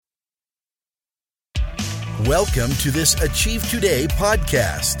Welcome to this Achieve Today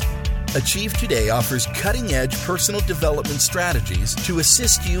podcast. Achieve Today offers cutting-edge personal development strategies to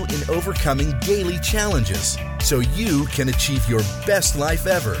assist you in overcoming daily challenges so you can achieve your best life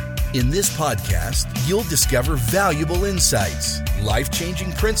ever. In this podcast, you'll discover valuable insights,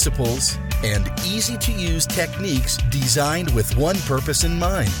 life-changing principles, and easy-to-use techniques designed with one purpose in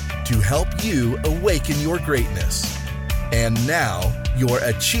mind, to help you awaken your greatness. And now, your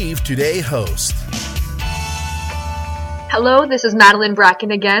Achieve Today host. Hello, this is Madeline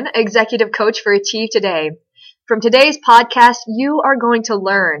Bracken again, Executive Coach for Achieve Today. From today's podcast, you are going to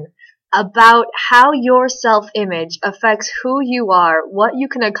learn about how your self-image affects who you are, what you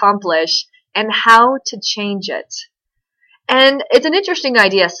can accomplish, and how to change it. And it's an interesting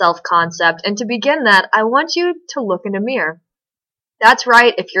idea, self-concept, and to begin that, I want you to look in a mirror. That's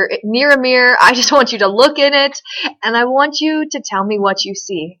right, if you're near a mirror, I just want you to look in it, and I want you to tell me what you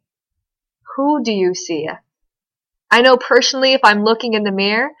see. Who do you see? I know personally, if I'm looking in the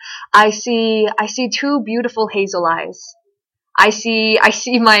mirror, I see two beautiful hazel eyes. I see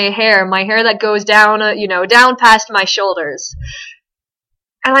my hair that goes down, down past my shoulders.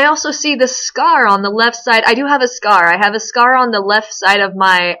 And I also see the scar on the left side. I do have a scar. I have a scar on the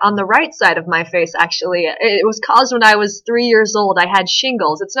on the right side of my face, actually. It was caused when I was 3 years old. I had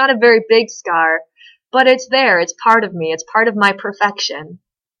shingles. It's not a very big scar, but it's there. It's part of me. It's part of my perfection.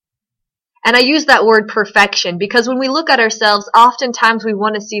 And I use that word perfection because when we look at ourselves, oftentimes we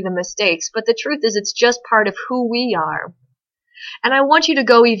want to see the mistakes, but the truth is it's just part of who we are. And I want you to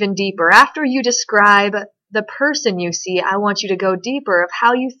go even deeper. After you describe the person you see, I want you to go deeper of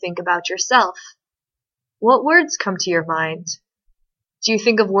how you think about yourself. What words come to your mind? Do you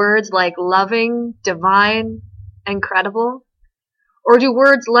think of words like loving, divine, incredible? Or do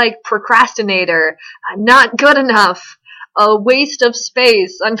words like procrastinator, not good enough, a waste of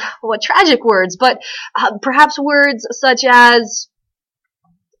space, and tragic words, but perhaps words such as,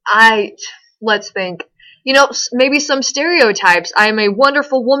 let's think, maybe some stereotypes. I am a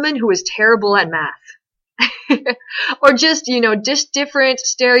wonderful woman who is terrible at math. Or just different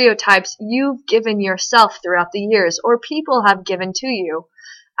stereotypes you've given yourself throughout the years, or people have given to you.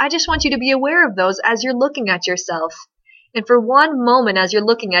 I just want you to be aware of those as you're looking at yourself. And for one moment as you're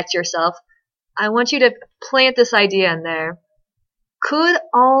looking at yourself, I want you to plant this idea in there. Could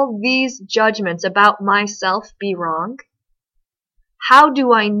all these judgments about myself be wrong? How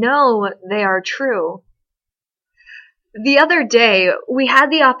do I know they are true? The other day, we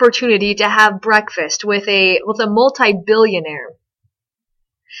had the opportunity to have breakfast with a multi-billionaire.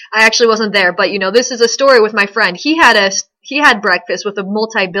 I actually wasn't there, but this is a story with my friend. He had breakfast with a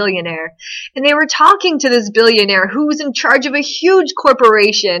multi-billionaire, and they were talking to this billionaire who was in charge of a huge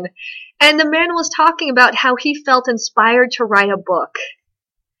corporation. And the man was talking about how he felt inspired to write a book.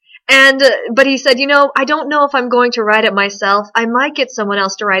 But he said, I don't know if I'm going to write it myself. I might get someone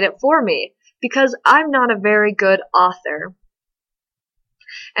else to write it for me because I'm not a very good author.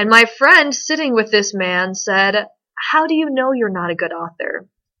 And my friend sitting with this man said, how do you know you're not a good author?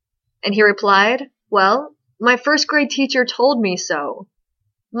 And he replied, well, my first grade teacher told me so.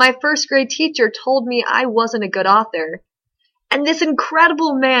 My first grade teacher told me I wasn't a good author. And this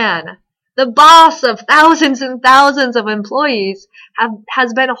incredible man, the boss of thousands and thousands of employees,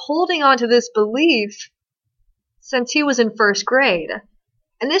 has been holding on to this belief since he was in first grade.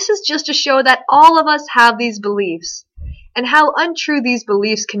 And this is just to show that all of us have these beliefs and how untrue these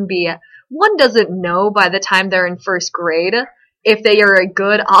beliefs can be. One doesn't know by the time they're in first grade if they are a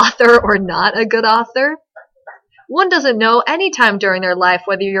good author or not a good author. One doesn't know any time during their life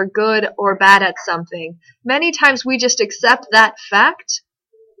whether you're good or bad at something. Many times we just accept that fact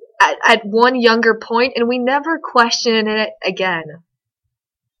at one younger point, and we never question it again.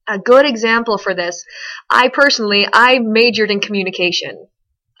 A good example for this, I majored in communication.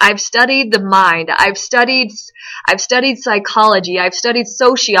 I've studied the mind. I've studied psychology. I've studied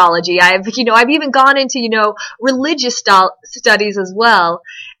sociology. I've even gone into, religious studies as well.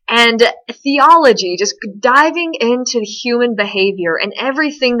 And theology, just diving into human behavior and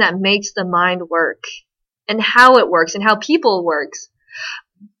everything that makes the mind work and how it works and how people works.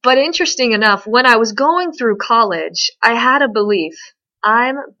 But interesting enough, when I was going through college, I had a belief.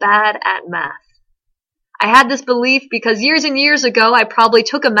 I'm bad at math. I had this belief because years and years ago, I probably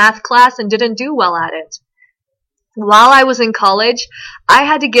took a math class and didn't do well at it. While I was in college, I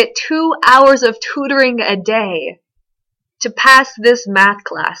had to get 2 hours of tutoring a day to pass this math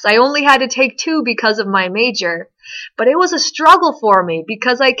class. I only had to take 2 because of my major, but it was a struggle for me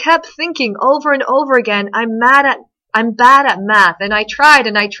because I kept thinking over and over again, I'm bad I'm bad at math, and I tried,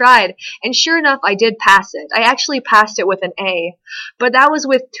 and sure enough, I did pass it. I actually passed it with an A, but that was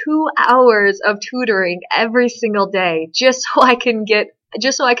with 2 hours of tutoring every single day, just so I could get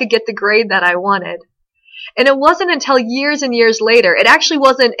the grade that I wanted. And it wasn't until years and years later, it actually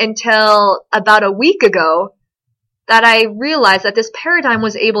wasn't until about a week ago, that I realized that this paradigm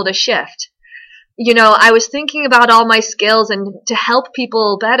was able to shift. I was thinking about all my skills and to help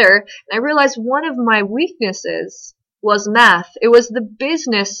people better, and I realized one of my weaknesses was math. It was the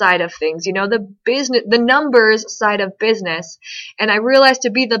business side of things, the numbers side of business. And I realized to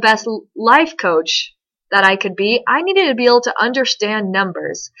be the best life coach that I could be, I needed to be able to understand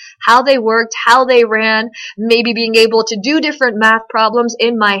numbers, how they worked, how they ran, maybe being able to do different math problems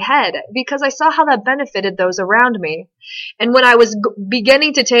in my head, because I saw how that benefited those around me. And when I was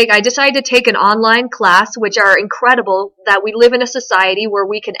I decided to take an online class, which are incredible, that we live in a society where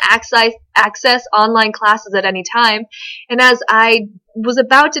we can access online classes at any time. And as I was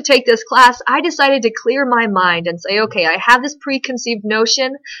about to take this class, I decided to clear my mind and say, okay, I have this preconceived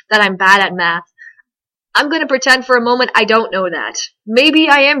notion that I'm bad at math. I'm going to pretend for a moment I don't know that. Maybe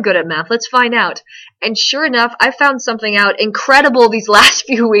I am good at math. Let's find out. And sure enough, I found something out incredible these last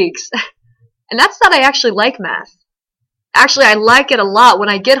few weeks. And that's that I actually like math. Actually, I like it a lot. When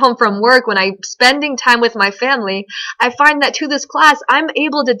I get home from work, when I'm spending time with my family, I find that to this class, I'm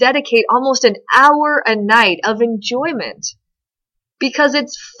able to dedicate almost an hour a night of enjoyment. Because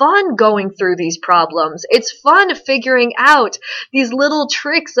it's fun going through these problems. It's fun figuring out these little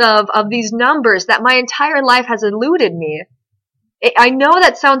tricks of these numbers that my entire life has eluded me. I know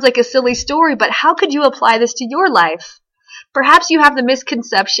that sounds like a silly story, but how could you apply this to your life? Perhaps you have the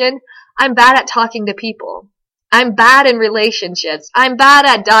misconception, I'm bad at talking to people. I'm bad in relationships. I'm bad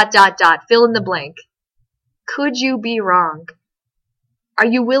at ... fill in the blank. Could you be wrong? Are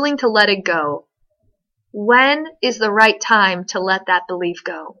you willing to let it go? When is the right time to let that belief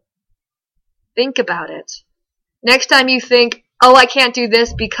go? Think about it. Next time you think, oh, I can't do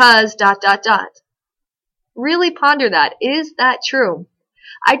this because ... Really ponder that. Is that true?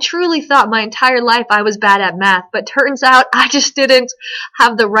 I truly thought my entire life I was bad at math, but turns out I just didn't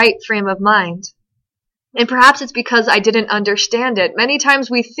have the right frame of mind. And perhaps it's because I didn't understand it. Many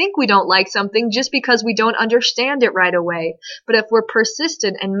times we think we don't like something just because we don't understand it right away. But if we're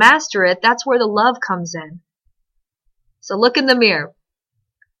persistent and master it, that's where the love comes in. So look in the mirror.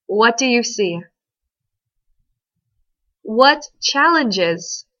 What do you see? What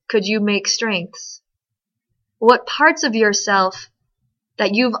challenges could you make strengths? What parts of yourself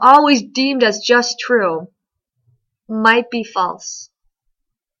that you've always deemed as just true might be false?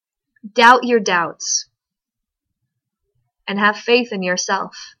 Doubt your doubts. And have faith in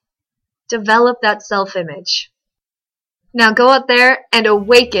yourself. Develop that self-image. Now go out there and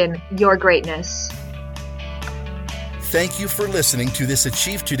awaken your greatness. Thank you for listening to this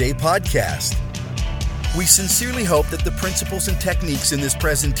Achieve Today podcast. We sincerely hope that the principles and techniques in this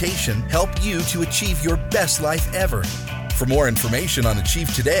presentation help you to achieve your best life ever. For more information on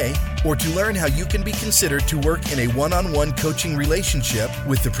Achieve Today, or to learn how you can be considered to work in a one-on-one coaching relationship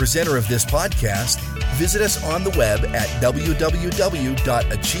with the presenter of this podcast, visit us on the web at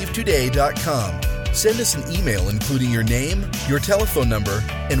www.achievetoday.com. Send us an email including your name, your telephone number,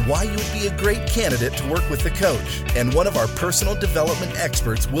 and why you would be a great candidate to work with the coach, and one of our personal development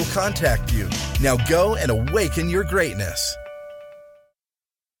experts will contact you. Now go and awaken your greatness.